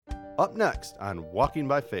Up next on Walking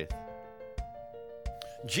by Faith.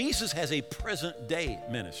 Jesus has a present day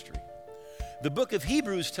ministry. The book of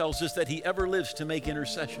Hebrews tells us that he ever lives to make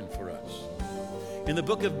intercession for us. In the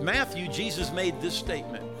book of Matthew, Jesus made this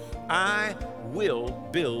statement, I will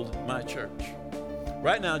build my church.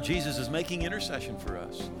 Right now, Jesus is making intercession for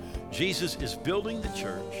us. Jesus is building the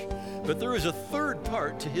church, but there is a third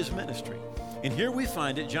part to his ministry. And here we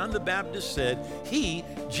find it. John the Baptist said, he,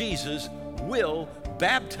 Jesus, will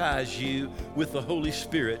baptize you with the Holy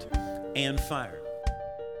Spirit and fire.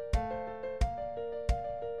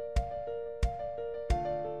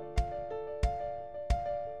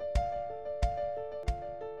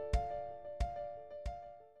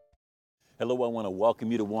 Hello, I want to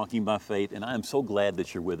welcome you to Walking by Faith, and I am so glad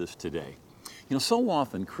that you're with us today. You know, so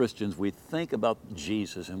often Christians, we think about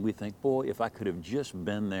Jesus and we think, boy, if I could have just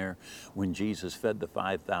been there when Jesus fed the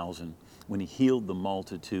 5,000, when he healed the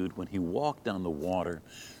multitude, when he walked on the water.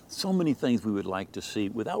 So many things we would like to see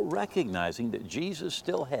without recognizing that Jesus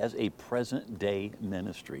still has a present day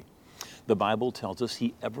ministry. The Bible tells us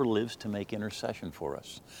he ever lives to make intercession for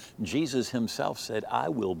us. Jesus himself said, I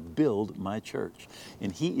will build my church.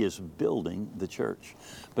 And he is building the church.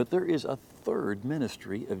 But there is a third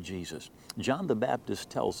ministry of Jesus. John the Baptist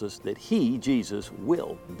tells us that he, Jesus,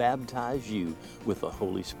 will baptize you with the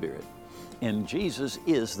Holy Spirit. And Jesus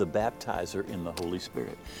is the baptizer in the Holy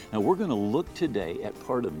Spirit. Now we're going to look today at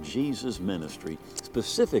part of Jesus' ministry,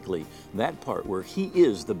 specifically that part where he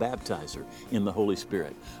is the baptizer in the Holy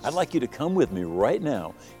Spirit. I'd like you to come with me right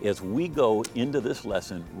now as we go into this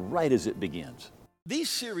lesson right as it begins. These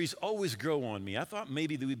series always grow on me. I thought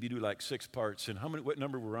maybe that we'd do like 6 parts, and what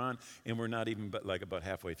number we're on, and we're not even but like about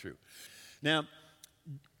halfway through. Now,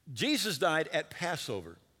 Jesus died at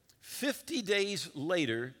Passover. 50 days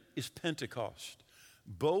later is Pentecost.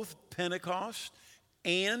 Both Pentecost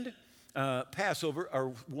and Passover are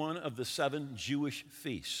one of the 7 Jewish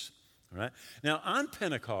feasts. All right? Now, on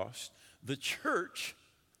Pentecost, the church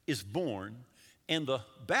is born and the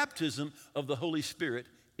baptism of the Holy Spirit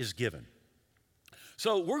is given.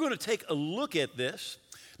 So we're going to take a look at this.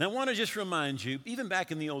 And I want to just remind you, even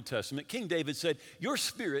back in the Old Testament, King David said, your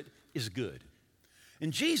spirit is good.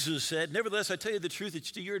 And Jesus said, nevertheless, I tell you the truth,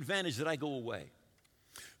 it's to your advantage that I go away.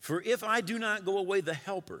 For if I do not go away, the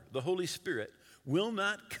Helper, the Holy Spirit, will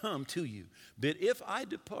not come to you. But if I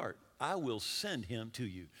depart, I will send him to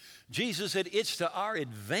you. Jesus said it's to our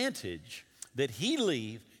advantage that he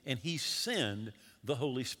leave and he send the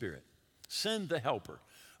Holy Spirit. Send the Helper.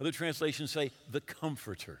 Other translations say the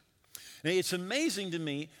Comforter. Now, it's amazing to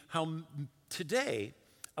me how today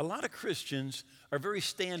a lot of Christians are very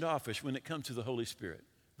standoffish when it comes to the Holy Spirit.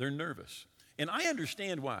 They're nervous. And I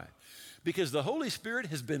understand why. Because the Holy Spirit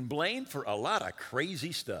has been blamed for a lot of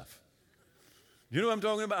crazy stuff. You know what I'm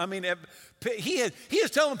talking about? I mean, he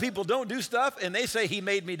is telling people don't do stuff, and they say he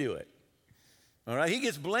made me do it. All right? He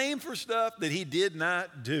gets blamed for stuff that he did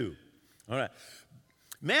not do. All right.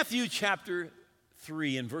 Matthew chapter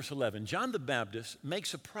 3 and verse 11, John the Baptist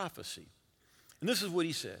makes a prophecy. And this is what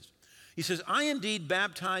he says. He says, I indeed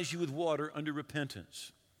baptize you with water unto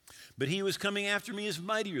repentance, but he who is coming after me is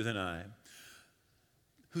mightier than I,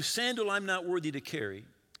 whose sandal I'm not worthy to carry.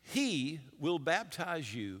 He will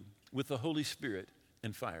baptize you with the Holy Spirit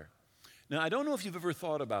and fire. Now, I don't know if you've ever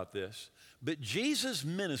thought about this, but Jesus'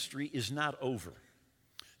 ministry is not over.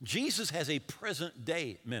 Jesus has a present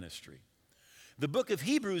day ministry. The book of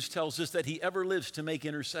Hebrews tells us that he ever lives to make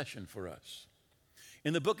intercession for us.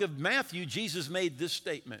 In the book of Matthew, Jesus made this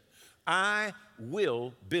statement, I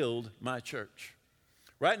will build my church.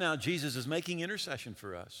 Right now, Jesus is making intercession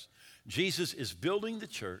for us. Jesus is building the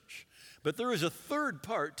church, but there is a third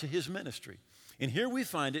part to his ministry. And here we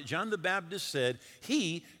find it. John the Baptist said,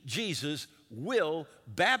 he, Jesus, will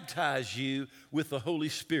baptize you with the Holy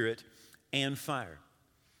Spirit and fire.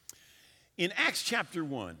 In Acts chapter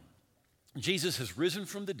 1, Jesus has risen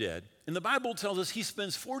from the dead, and the Bible tells us he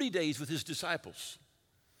spends 40 days with his disciples.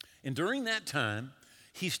 And during that time,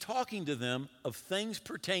 he's talking to them of things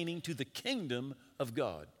pertaining to the kingdom of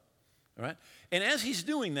God. All right? And as he's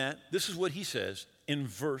doing that, this is what he says in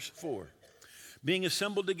verse 4. Being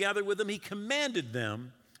assembled together with them, he commanded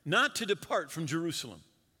them not to depart from Jerusalem,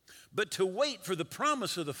 but to wait for the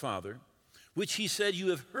promise of the Father, which he said, you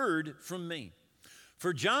have heard from me.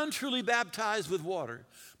 For John truly baptized with water,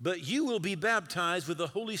 but you will be baptized with the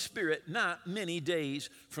Holy Spirit not many days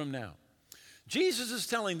from now. Jesus is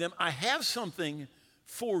telling them, I have something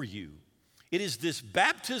for you. It is this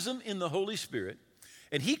baptism in the Holy Spirit,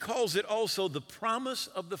 and he calls it also the promise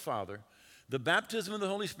of the Father. The baptism of the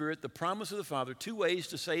Holy Spirit, the promise of the Father, 2 ways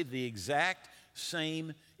to say the exact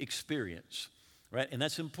same experience. right? And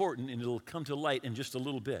that's important, and it'll come to light in just a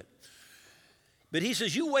little bit. But he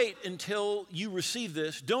says, you wait until you receive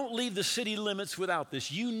this. Don't leave the city limits without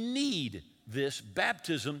this. You need this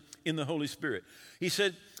baptism in the Holy Spirit. He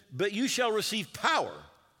said, but you shall receive power.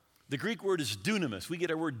 The Greek word is dunamis. We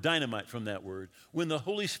get our word dynamite from that word. When the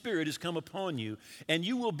Holy Spirit has come upon you, and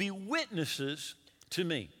you will be witnesses to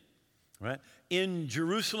me, right? In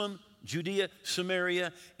Jerusalem, Judea,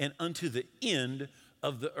 Samaria, and unto the end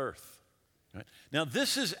of the earth. Right? Now,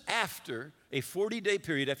 this is after a 40-day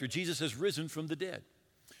period after Jesus has risen from the dead.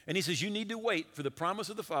 And he says, you need to wait for the promise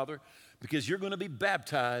of the Father because you're going to be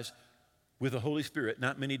baptized with the Holy Spirit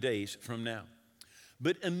not many days from now.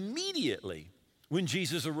 But immediately when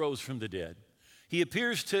Jesus arose from the dead, he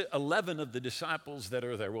appears to 11 of the disciples that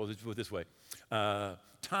are there. Well, let's put it this way.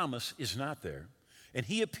 Thomas is not there. And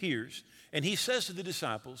he appears and he says to the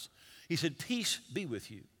disciples, he said, peace be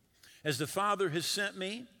with you. As the Father has sent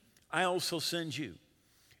me, I also send you.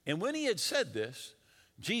 And when he had said this,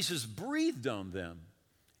 Jesus breathed on them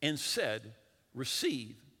and said,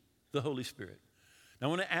 receive the Holy Spirit. Now I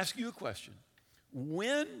want to ask you a question.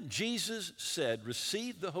 When Jesus said,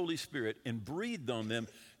 receive the Holy Spirit and breathed on them,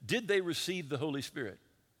 did they receive the Holy Spirit?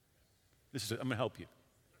 I'm going to help you.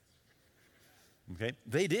 Okay?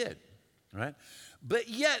 They did, right? But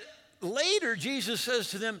yet later Jesus says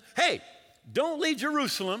to them, hey, don't leave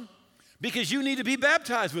Jerusalem, because you need to be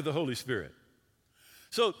baptized with the Holy Spirit.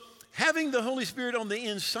 So having the Holy Spirit on the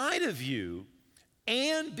inside of you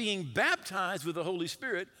and being baptized with the Holy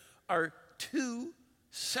Spirit are two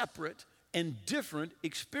separate and different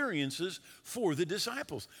experiences for the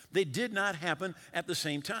disciples. They did not happen at the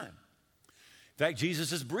same time. In fact,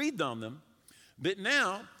 Jesus has breathed on them. But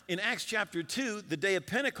now, in Acts chapter 2, the day of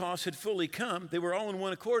Pentecost had fully come. They were all in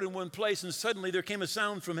one accord in one place, and suddenly there came a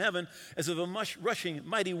sound from heaven as of a rushing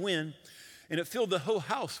mighty wind, and it filled the whole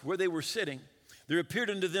house where they were sitting. There appeared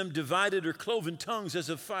unto them divided or cloven tongues as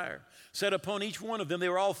of fire, set upon each one of them. They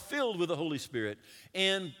were all filled with the Holy Spirit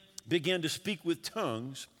and began to speak with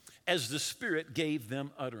tongues as the Spirit gave them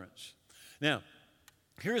utterance. Now,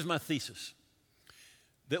 here's my thesis.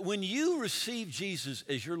 That when you receive Jesus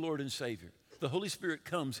as your Lord and Savior, the Holy Spirit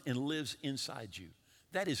comes and lives inside you.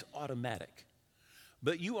 That is automatic.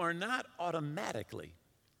 But you are not automatically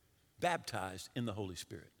baptized in the Holy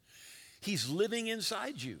Spirit. He's living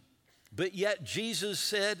inside you. But yet Jesus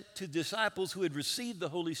said to disciples who had received the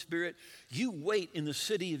Holy Spirit, you wait in the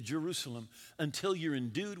city of Jerusalem until you're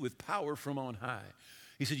endued with power from on high.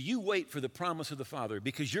 He said, you wait for the promise of the Father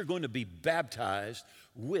because you're going to be baptized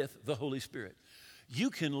with the Holy Spirit. You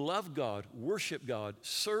can love God, worship God,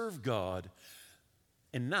 serve God,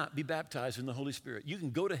 and not be baptized in the Holy Spirit. You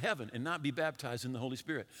can go to heaven and not be baptized in the Holy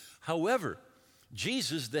Spirit. However,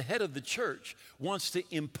 Jesus, the head of the church, wants to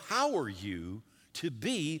empower you to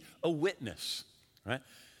be a witness, right?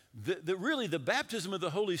 Really, the baptism of the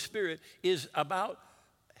Holy Spirit is about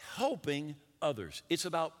helping others. It's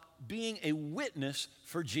about being a witness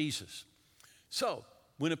for Jesus. So,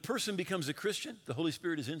 when a person becomes a Christian, the Holy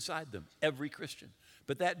Spirit is inside them, every Christian.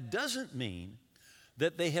 But that doesn't mean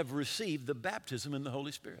that they have received the baptism in the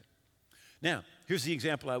Holy Spirit. Now, here's the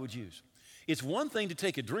example I would use. It's one thing to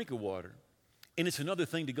take a drink of water, and it's another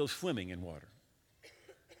thing to go swimming in water,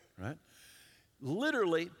 right?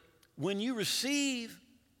 Literally, when you receive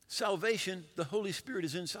salvation, the Holy Spirit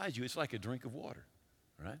is inside you. It's like a drink of water,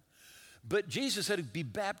 right? But Jesus said to be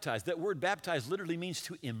baptized. That word baptized literally means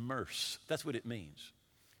to immerse. That's what it means,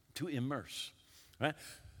 to immerse, right?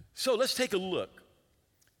 So let's take a look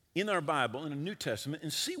in our Bible, in the New Testament,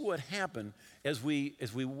 and see what happened as we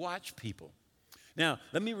watch people. Now,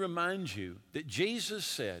 let me remind you that Jesus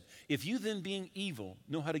said, if you then being evil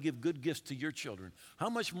know how to give good gifts to your children, how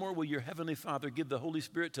much more will your heavenly Father give the Holy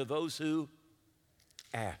Spirit to those who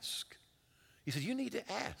ask? He said, you need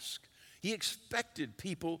to ask. He expected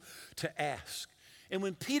people to ask. And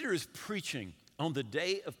when Peter is preaching on the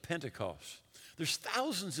day of Pentecost, there's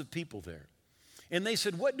thousands of people there. And they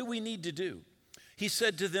said, what do we need to do? He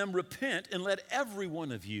said to them, repent and let every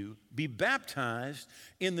one of you be baptized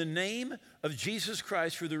in the name of Jesus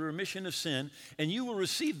Christ for the remission of sin, and you will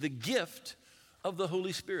receive the gift of the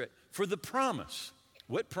Holy Spirit. For the promise,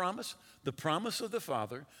 what promise? The promise of the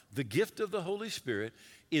Father, the gift of the Holy Spirit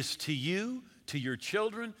is to you, to your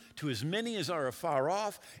children, to as many as are afar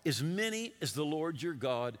off, as many as the Lord your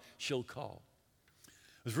God shall call. I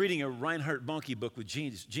was reading a Reinhard Bonnke book with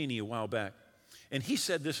Jeannie a while back, and he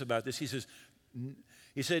said this about this.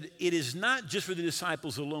 He said, it is not just for the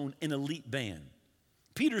disciples alone, an elite band.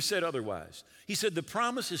 Peter said otherwise. He said, the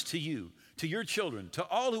promise is to you, to your children, to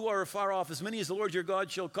all who are afar off, as many as the Lord your God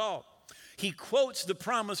shall call. He quotes the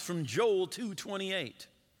promise from Joel 2:28.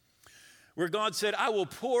 where God said, I will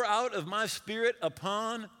pour out of my Spirit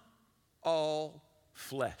upon all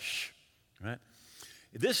flesh, right?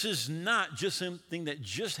 This is not just something that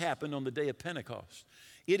just happened on the day of Pentecost.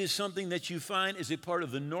 It is something that you find is a part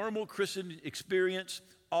of the normal Christian experience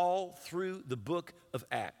all through the book of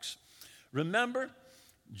Acts. Remember,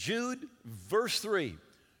 Jude, verse 3,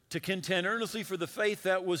 to contend earnestly for the faith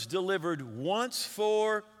that was delivered once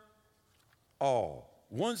for all.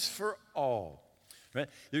 Once for all. Right?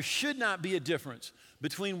 There should not be a difference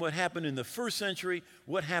between what happened in the first century,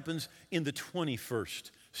 what happens in the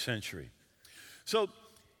 21st century. So,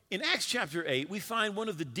 in Acts chapter 8, we find one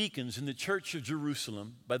of the deacons in the church of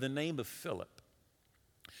Jerusalem by the name of Philip.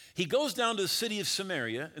 He goes down to the city of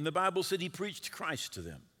Samaria, and the Bible said he preached Christ to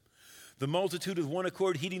them. The multitude with one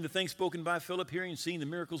accord heeding the things spoken by Philip, hearing and seeing the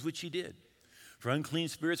miracles which he did. For unclean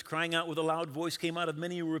spirits crying out with a loud voice came out of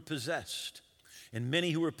many who were possessed, and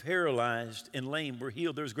many who were paralyzed and lame were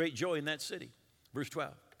healed. There was great joy in that city. Verse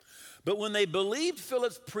 12. But when they believed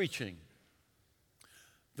Philip's preaching,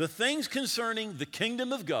 the things concerning the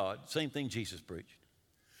kingdom of God, same thing Jesus preached,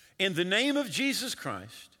 in the name of Jesus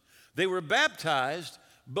Christ, they were baptized,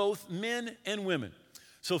 both men and women.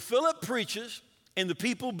 So Philip preaches, and the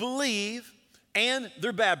people believe, and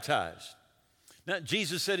they're baptized. Now,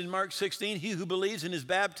 Jesus said in Mark 16, he who believes and is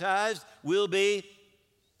baptized will be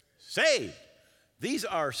saved. These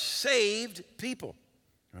are saved people,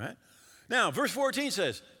 right? Now, verse 14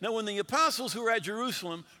 says, now when the apostles who were at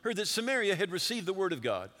Jerusalem heard that Samaria had received the word of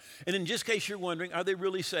God, and in just case you're wondering, are they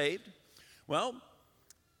really saved? Well,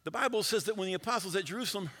 the Bible says that when the apostles at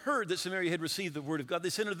Jerusalem heard that Samaria had received the word of God, they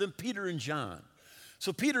sent unto them Peter and John.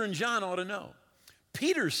 So Peter and John ought to know.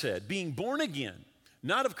 Peter said, being born again,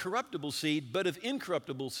 not of corruptible seed, but of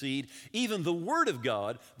incorruptible seed, even the word of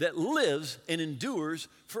God that lives and endures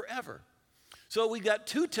forever. So we've got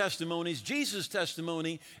two testimonies, Jesus'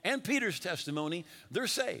 testimony and Peter's testimony. They're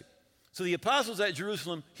saved. So the apostles at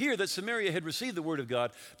Jerusalem hear that Samaria had received the word of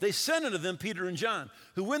God. They sent unto them Peter and John,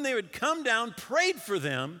 who when they had come down, prayed for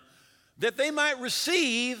them that they might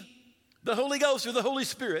receive the Holy Ghost or the Holy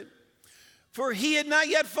Spirit. For he had not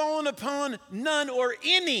yet fallen upon none or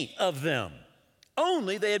any of them.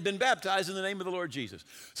 Only they had been baptized in the name of the Lord Jesus.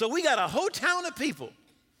 So we got a whole town of people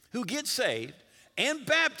who get saved and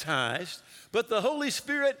baptized, but the Holy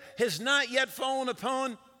Spirit has not yet fallen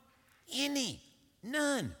upon any,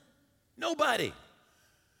 none, nobody.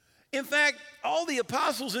 In fact, all the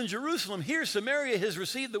apostles in Jerusalem hear Samaria has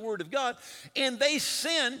received the word of God, and they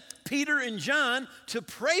send Peter and John to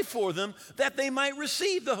pray for them that they might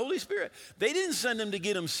receive the Holy Spirit. They didn't send them to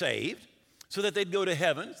get them saved so that they'd go to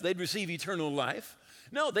heaven, they'd receive eternal life.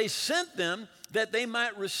 No, they sent them that they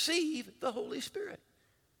might receive the Holy Spirit.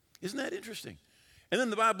 Isn't that interesting? And then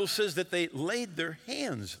the Bible says that they laid their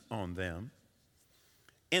hands on them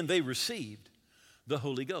and they received the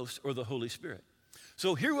Holy Ghost or the Holy Spirit.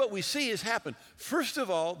 So here what we see has happened. First of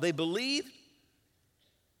all, they believed,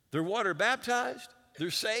 they're water baptized,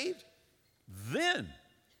 they're saved. Then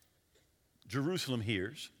Jerusalem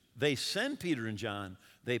hears, they send Peter and John,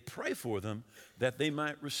 they pray for them that they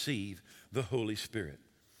might receive the Holy Spirit.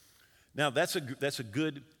 Now that's a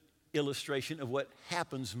good illustration of what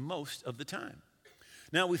happens most of the time.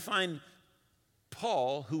 Now we find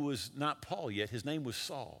Paul, who was not Paul yet, his name was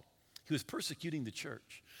Saul. He was persecuting the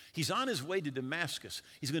church. He's on his way to Damascus.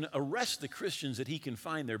 He's going to arrest the Christians that he can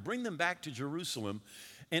find there, bring them back to Jerusalem,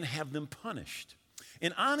 and have them punished.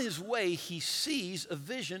 And on his way, he sees a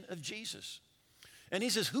vision of Jesus. And he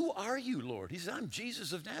says, who are you, Lord? He says, I'm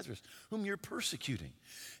Jesus of Nazareth, whom you're persecuting.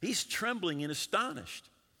 He's trembling and astonished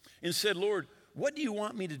and said, Lord, what do you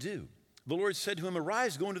want me to do? The Lord said to him,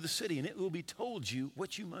 arise, go into the city, and it will be told you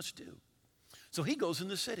what you must do. So he goes in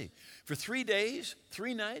the city. For 3 days,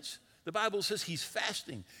 3 nights, the Bible says he's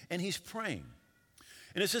fasting and he's praying.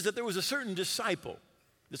 And it says that there was a certain disciple.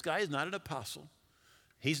 This guy is not an apostle.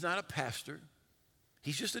 He's not a pastor.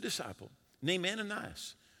 He's just a disciple named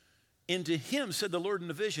Ananias. And to him said the Lord in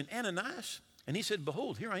a vision, Ananias. And he said,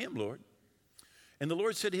 behold, here I am, Lord. And the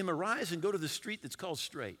Lord said to him, arise and go to the street that's called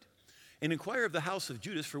Straight, and inquire of the house of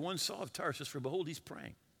Judas for one Saul of Tarsus, for behold, he's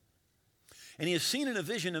praying. And he has seen in a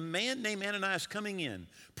vision a man named Ananias coming in,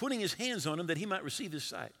 putting his hands on him that he might receive his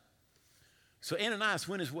sight. So Ananias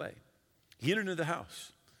went his way. He entered into the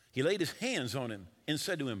house. He laid his hands on him and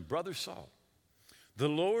said to him, brother Saul, the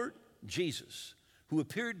Lord Jesus, who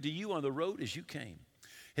appeared to you on the road as you came,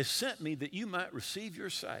 has sent me that you might receive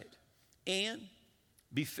your sight and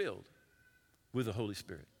be filled with the Holy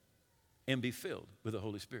Spirit. And be filled with the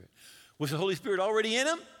Holy Spirit. Was the Holy Spirit already in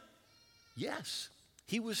him? Yes,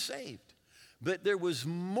 he was saved. But there was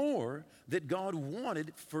more that God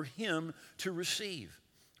wanted for him to receive,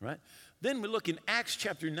 right? Then we look in Acts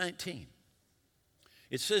chapter 19.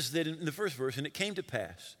 It says that in the first verse, and it came to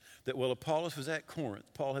pass that while Apollos was at Corinth,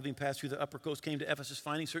 Paul, having passed through the upper coast, came to Ephesus,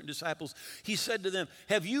 finding certain disciples. He said to them,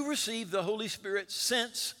 have you received the Holy Spirit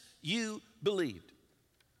since you believed?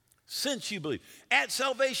 Since you believed. At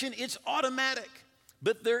salvation, it's automatic,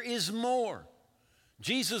 but there is more.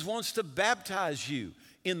 Jesus wants to baptize you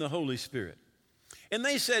in the Holy Spirit. And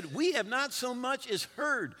they said, we have not so much as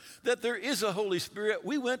heard that there is a Holy Spirit.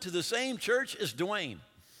 We went to the same church as Duane.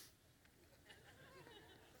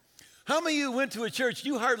 How many of you went to a church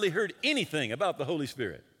you hardly heard anything about the Holy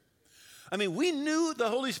Spirit? I mean, we knew the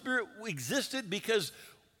Holy Spirit existed because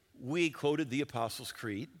we quoted the Apostles'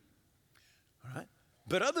 Creed, all right?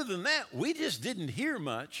 But other than that, we just didn't hear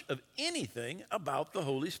much of anything about the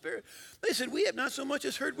Holy Spirit. They said, we have not so much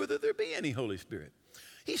as heard whether there be any Holy Spirit.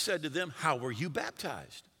 He said to them, how were you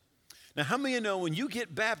baptized? Now, how many of you know when you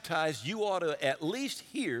get baptized, you ought to at least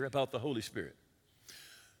hear about the Holy Spirit?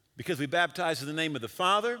 Because we baptize in the name of the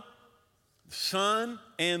Father, the Son,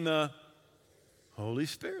 and the Holy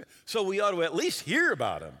Spirit. So we ought to at least hear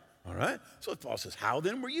about him, all right? So Paul says, how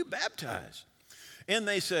then were you baptized? And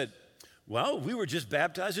they said, well, we were just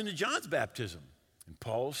baptized into John's baptism. And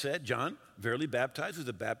Paul said, John verily baptized with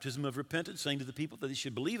the baptism of repentance, saying to the people that they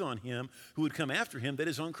should believe on him who would come after him, that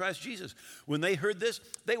is on Christ Jesus. When they heard this,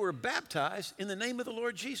 they were baptized in the name of the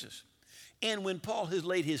Lord Jesus. And when Paul had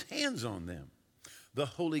laid his hands on them, the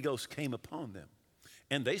Holy Ghost came upon them,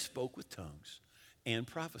 and they spoke with tongues and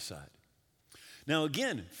prophesied. Now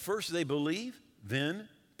again, first they believe, then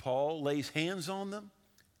Paul lays hands on them,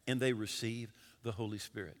 and they receive the Holy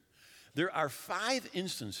Spirit. There are 5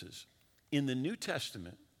 instances in the New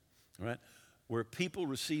Testament, right, where people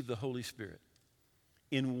receive the Holy Spirit.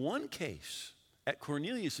 In one case, at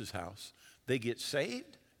Cornelius' house, they get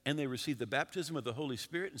saved and they receive the baptism of the Holy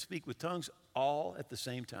Spirit and speak with tongues all at the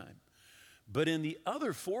same time. But in the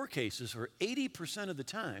other 4 cases, or 80% of the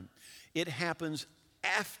time, it happens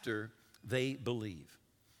after they believe,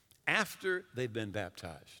 after they've been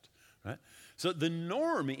baptized, right? So the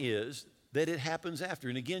norm is that it happens after.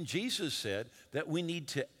 And again, Jesus said that we need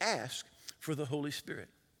to ask for the Holy Spirit.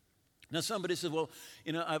 Now somebody says, well,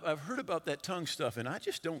 you know, I've heard about that tongue stuff and I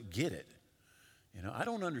just don't get it. You know, I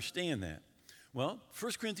don't understand that. Well,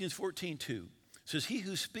 1 Corinthians 14:2 says, he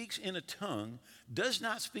who speaks in a tongue does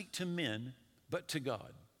not speak to men, but to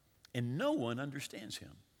God. And no one understands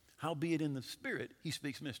him. Howbeit in the Spirit, he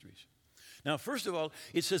speaks mysteries. Now, first of all,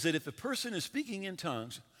 it says that if a person is speaking in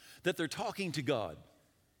tongues, that they're talking to God.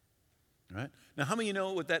 Right? Now, how many of you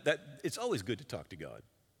know what that it's always good to talk to God?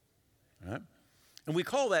 Right? And we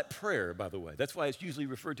call that prayer, by the way. That's why it's usually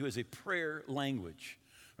referred to as a prayer language.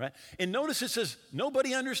 Right? And notice it says,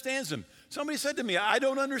 nobody understands them. Somebody said to me, I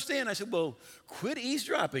don't understand. I said, well, quit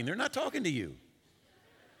eavesdropping. They're not talking to you.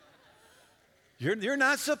 You're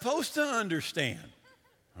not supposed to understand.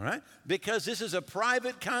 All right? Because this is a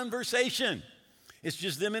private conversation. It's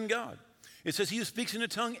just them and God. It says, he who speaks in a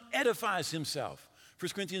tongue edifies himself. 1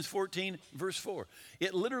 Corinthians 14, verse 4.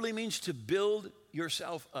 It literally means to build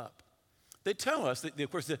yourself up. They tell us that, of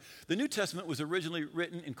course, the New Testament was originally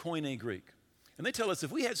written in Koine Greek. And they tell us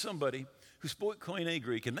if we had somebody who spoke Koine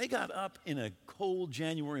Greek and they got up in a cold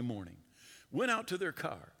January morning, went out to their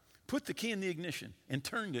car, put the key in the ignition and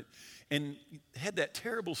turned it and had that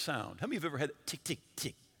terrible sound. How many of you have ever had tick, tick,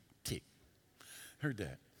 tick, tick? Heard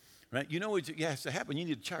that, right? You know what has to happen? You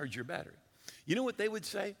need to charge your battery. You know what they would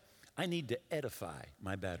say? I need to edify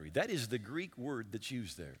my battery. That is the Greek word that's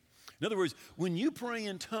used there. In other words, when you pray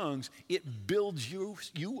in tongues, it builds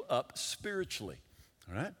you up spiritually,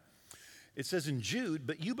 all right? It says in Jude,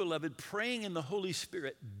 but you, beloved, praying in the Holy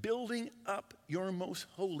Spirit, building up your most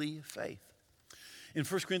holy faith. In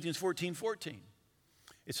 1 Corinthians 14:14,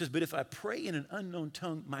 it says, but if I pray in an unknown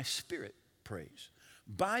tongue, my spirit prays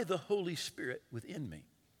by the Holy Spirit within me.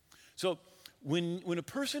 So when a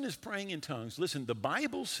person is praying in tongues, listen, the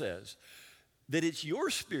Bible says that it's your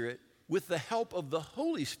spirit with the help of the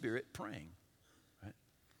Holy Spirit praying. Right?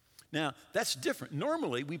 Now, that's different.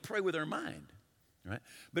 Normally, we pray with our mind. Right?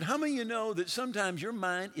 But how many of you know that sometimes your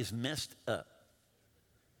mind is messed up?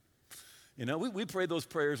 You know, we pray those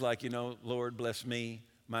prayers like, you know, Lord, bless me,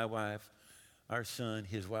 my wife, our son,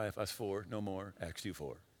 his wife, us 4, no more, Acts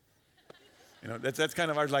 2:4. You know, that's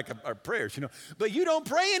kind of our prayers, you know. But you don't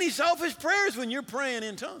pray any selfish prayers when you're praying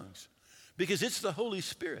in tongues because it's the Holy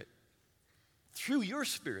Spirit through your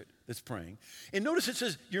spirit that's praying. And notice it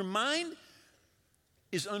says your mind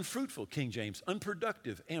is unfruitful, King James,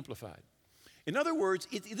 unproductive, amplified. In other words,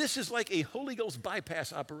 this is like a Holy Ghost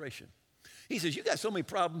bypass operation. He says, you got so many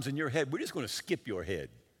problems in your head, we're just going to skip your head.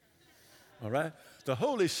 All right? The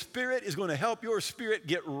Holy Spirit is going to help your spirit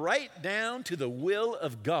get right down to the will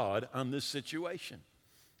of God on this situation.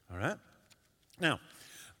 All right? Now,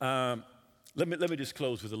 let me just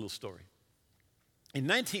close with a little story.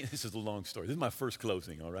 This is a long story. This is my first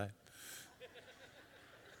closing, all right?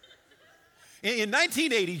 In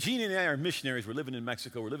 1980, Jeannie and I are missionaries. We're living in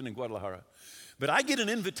Mexico. We're living in Guadalajara. But I get an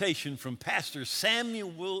invitation from Pastor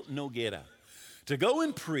Samuel Noguera to go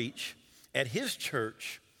and preach at his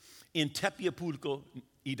church in Tepiapulco,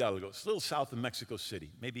 Hidalgo. It's a little south of Mexico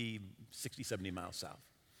City, maybe 60, 70 miles south.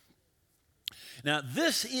 Now,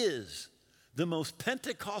 this is the most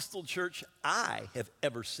Pentecostal church I have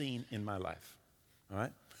ever seen in my life. All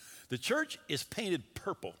right? The church is painted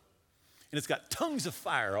purple, and it's got tongues of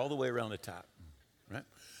fire all the way around the top. Right?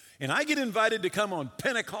 And I get invited to come on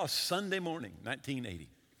Pentecost Sunday morning, 1980,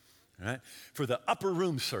 right, for the upper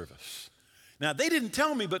room service. Now, they didn't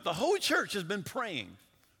tell me, but the whole church has been praying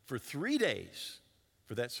for 3 days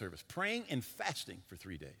for that service, praying and fasting for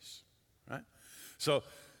 3 days. Right? So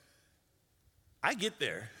I get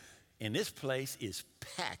there, and this place is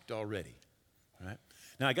packed already. Right?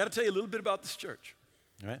 Now, I got to tell you a little bit about this church.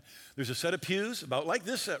 Right? There's a set of pews about like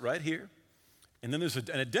this set right here. And then there's an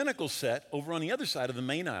identical set over on the other side of the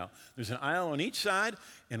main aisle. There's an aisle on each side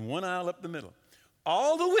and one aisle up the middle.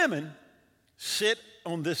 All the women sit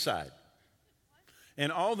on this side.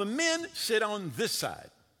 And all the men sit on this side.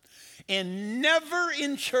 And never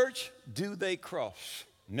in church do they cross.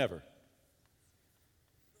 Never.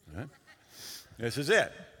 Right? This is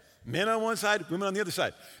it. Men on one side, women on the other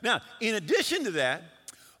side. Now, in addition to that,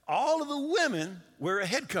 all of the women wear a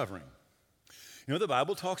head covering. You know, the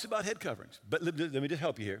Bible talks about head coverings, but let me just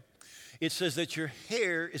help you here. It says that your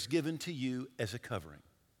hair is given to you as a covering.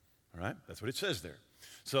 All right? That's what it says there.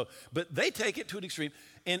 So, but they take it to an extreme,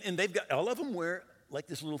 and they've got, all of them wear like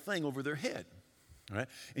this little thing over their head. All right?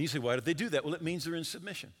 And you say, why did they do that? Well, it means they're in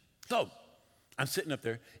submission. So, I'm sitting up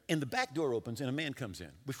there, and the back door opens, and a man comes in,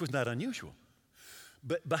 which was not unusual.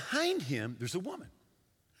 But behind him, there's a woman.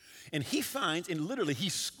 And he finds, and literally he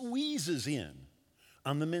squeezes in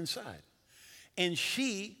on the men's side. And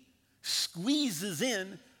she squeezes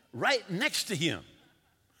in right next to him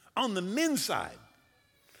on the men's side.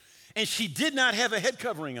 And she did not have a head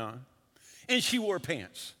covering on, and she wore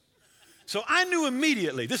pants. So I knew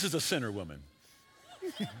immediately, this is a sinner woman.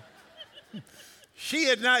 She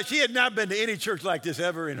had not been to any church like this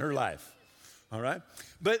ever in her life. All right?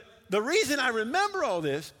 But the reason I remember all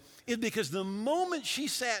this is because the moment she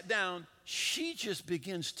sat down, she just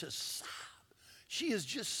begins to sob. She is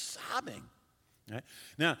just sobbing. Right?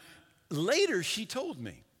 Now, later she told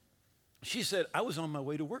me, she said, I was on my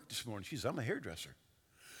way to work this morning. She says, I'm a hairdresser.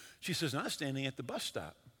 She says, and I was standing at the bus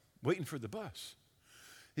stop waiting for the bus.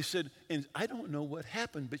 He said, and I don't know what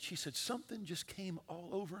happened, but she said, something just came all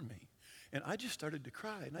over me. And I just started to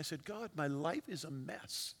cry. And I said, God, my life is a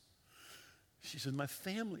mess. She said, my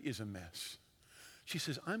family is a mess. She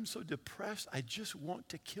says, I'm so depressed, I just want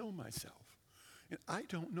to kill myself. And I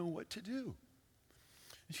don't know what to do.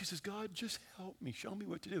 And she says, God, just help me. Show me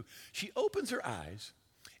what to do. She opens her eyes,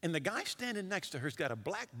 and the guy standing next to her has got a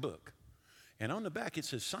black book. And on the back it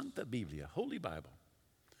says, Santa Biblia, Holy Bible.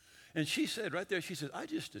 And she said right there, she said, I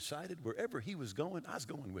just decided wherever he was going, I was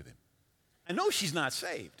going with him. I know she's not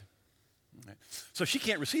saved. Right? So she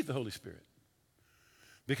can't receive the Holy Spirit.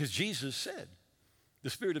 Because Jesus said, the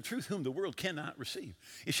Spirit of truth whom the world cannot receive.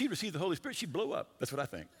 If she received the Holy Spirit, she'd blow up. That's what I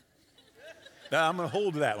think. Now, I'm going to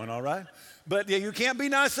hold that one, all right? But yeah, you can't be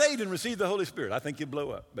not saved and receive the Holy Spirit. I think you'd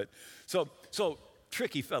blow up. But so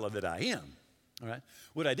tricky fellow that I am, all right?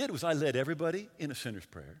 What I did was I led everybody in a sinner's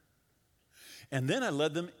prayer. And then I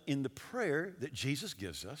led them in the prayer that Jesus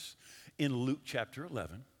gives us in Luke chapter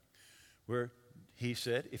 11, where he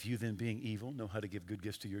said, if you then being evil know how to give good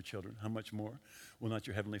gifts to your children, how much more will not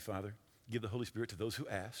your heavenly Father give the Holy Spirit to those who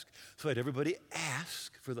ask? So I had everybody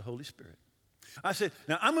ask for the Holy Spirit. I said,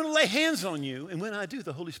 now I'm going to lay hands on you, and when I do,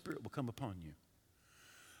 the Holy Spirit will come upon you.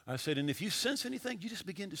 I said, and if you sense anything, you just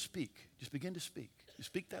begin to speak. Just begin to speak. You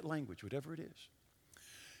speak that language, whatever it is.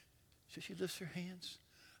 So she lifts her hands.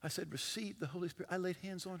 I said, receive the Holy Spirit. I laid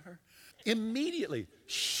hands on her. Immediately,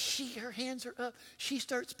 her hands are up. She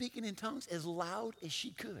starts speaking in tongues as loud as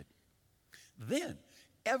she could. Then,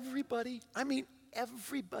 everybody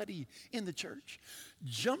in the church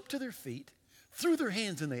jumped to their feet, threw their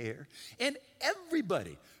hands in the air, and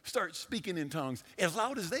everybody starts speaking in tongues as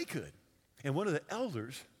loud as they could. And one of the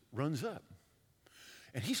elders runs up,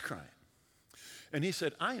 and he's crying. And he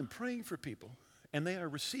said, I am praying for people, and they are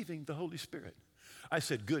receiving the Holy Spirit. I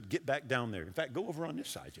said, good, get back down there. In fact, go over on this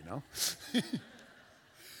side, you know.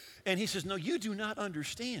 And he says, no, you do not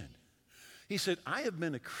understand. He said, I have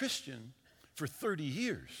been a Christian for 30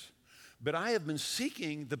 years, but I have been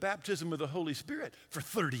seeking the baptism of the Holy Spirit for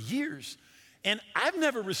 30 years. And I've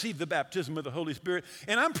never received the baptism of the Holy Spirit,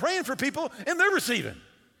 and I'm praying for people, and they're receiving.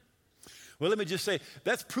 Well, let me just say,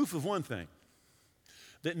 that's proof of one thing,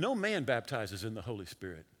 that no man baptizes in the Holy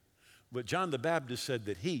Spirit. But John the Baptist said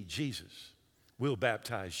that he, Jesus, will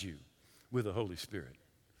baptize you with the Holy Spirit.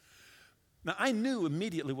 Now, I knew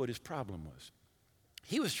immediately what his problem was.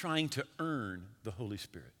 He was trying to earn the Holy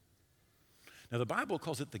Spirit. Now, the Bible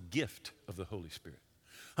calls it the gift of the Holy Spirit.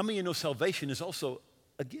 How many of you know salvation is also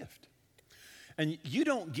a gift? And you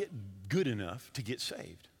don't get good enough to get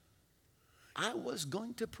saved. I was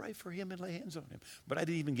going to pray for him and lay hands on him, but I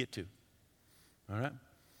didn't even get to. All right?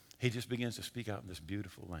 He just begins to speak out in this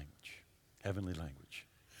beautiful language, heavenly language.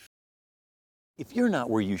 If you're not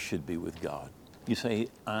where you should be with God, you say,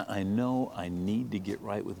 I know I need to get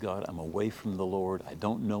right with God. I'm away from the Lord. I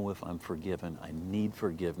don't know if I'm forgiven. I need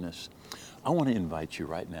forgiveness. I want to invite you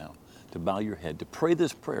right now to bow your head, to pray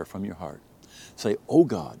this prayer from your heart. Say, oh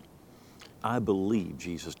God, I believe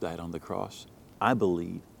Jesus died on the cross. I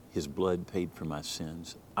believe his blood paid for my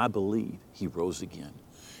sins. I believe he rose again.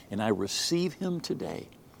 And I receive him today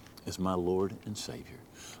as my Lord and Savior.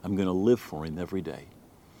 I'm going to live for him every day.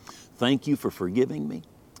 Thank you for forgiving me,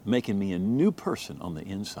 making me a new person on the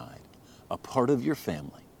inside, a part of your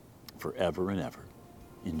family forever and ever.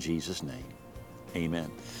 In Jesus' name,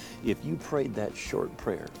 amen. If you prayed that short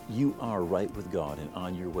prayer, you are right with God and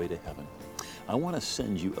on your way to heaven. I want to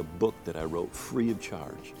send you a book that I wrote free of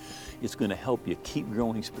charge. It's going to help you keep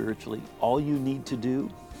growing spiritually. All you need to do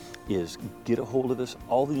is get a hold of us.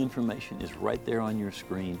 All the information is right there on your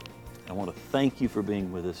screen. I want to thank you for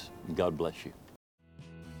being with us. God bless you.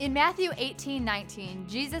 In Matthew 18:19,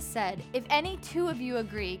 Jesus said, "If any two of you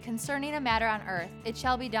agree concerning a matter on earth, it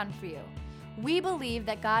shall be done for you." We believe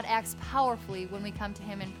that God acts powerfully when we come to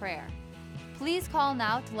him in prayer. Please call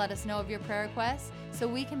now to let us know of your prayer requests so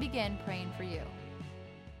we can begin praying for you.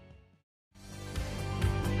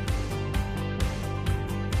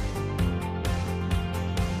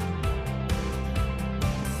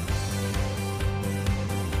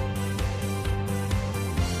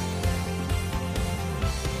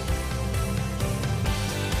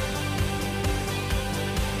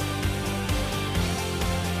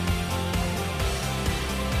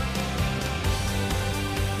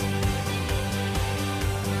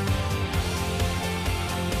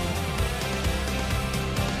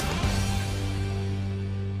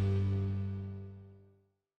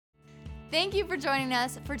 Thank you for joining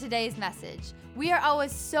us for today's message. We are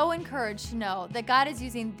always so encouraged to know that God is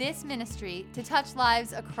using this ministry to touch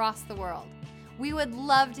lives across the world. We would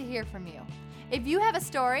love to hear from you. If you have a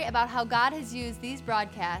story about how God has used these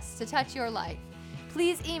broadcasts to touch your life,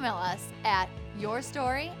 please email us at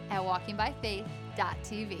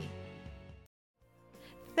yourstory@walkingbyfaith.tv.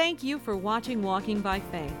 Thank you for watching Walking by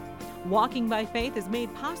Faith. Walking by Faith is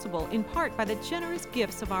made possible in part by the generous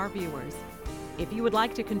gifts of our viewers. If you would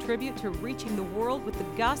like to contribute to reaching the world with the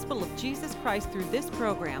gospel of Jesus Christ through this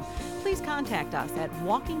program, please contact us at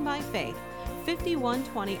Walking by Faith,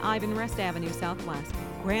 5120 Ivan Rest Avenue Southwest,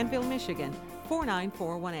 Granville, Michigan,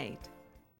 49418.